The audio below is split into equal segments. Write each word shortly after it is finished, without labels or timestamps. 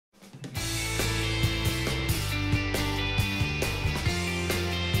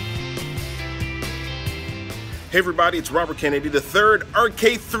Hey everybody, it's Robert Kennedy III,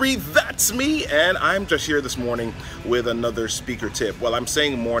 RK3, that's me, and I'm just here this morning with another speaker tip. Well, I'm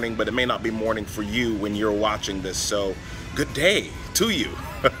saying morning, but it may not be morning for you when you're watching this, so good day to you.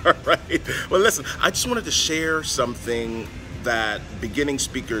 All right. Well, listen, I just wanted to share something that beginning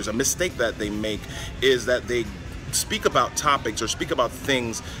speakers, a mistake that they make is that they speak about topics or speak about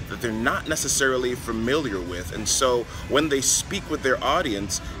things that they're not necessarily familiar with, and so when they speak with their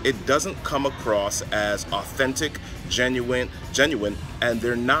audience, it doesn't come across as authentic, genuine, and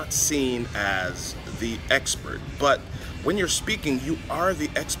they're not seen as the expert. But when you're speaking, you are the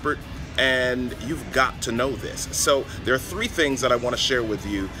expert, and you've got to know this. So there are three things that I want to share with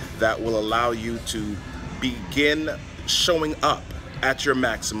you that will allow you to begin showing up at your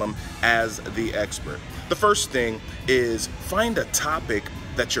maximum as the expert. The first thing is find a topic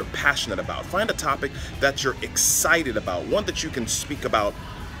that you're passionate about. Find a topic that you're excited about, one that you can speak about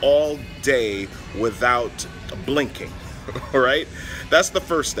all day without blinking, all right? That's the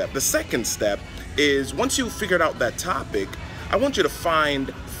first step. The second step is once you've figured out that topic, I want you to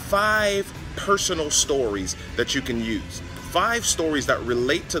find 5 personal stories that you can use. 5 stories that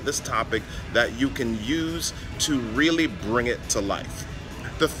relate to this topic that you can use to really bring it to life.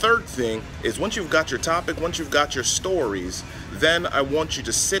 The third thing is once you've got your topic, once you've got your stories, then I want you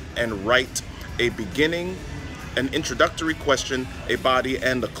to sit and write a beginning, an introductory question, a body,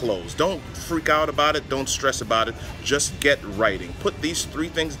 and a close. Don't freak out about it. Don't stress about it. Just get writing. Put these 3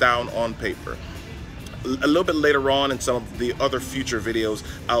 things down on paper. A little bit later on in some of the other future videos,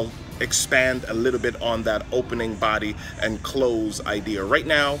 I'll expand a little bit on that opening, body, and close idea. Right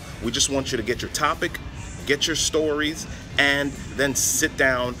now, we just want you to get your topic, get your stories, and then sit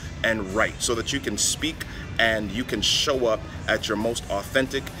down and write so that you can speak and you can show up at your most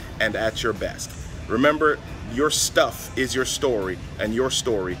authentic and at your best. Remember, your stuff is your story, and your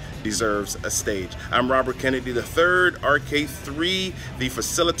story deserves a stage. I'm Robert Kennedy III, RK3, the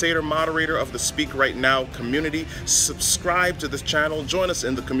facilitator, moderator of the Speak Right Now community. Subscribe to this channel, join us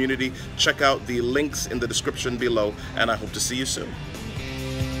in the community, check out the links in the description below, and I hope to see you soon.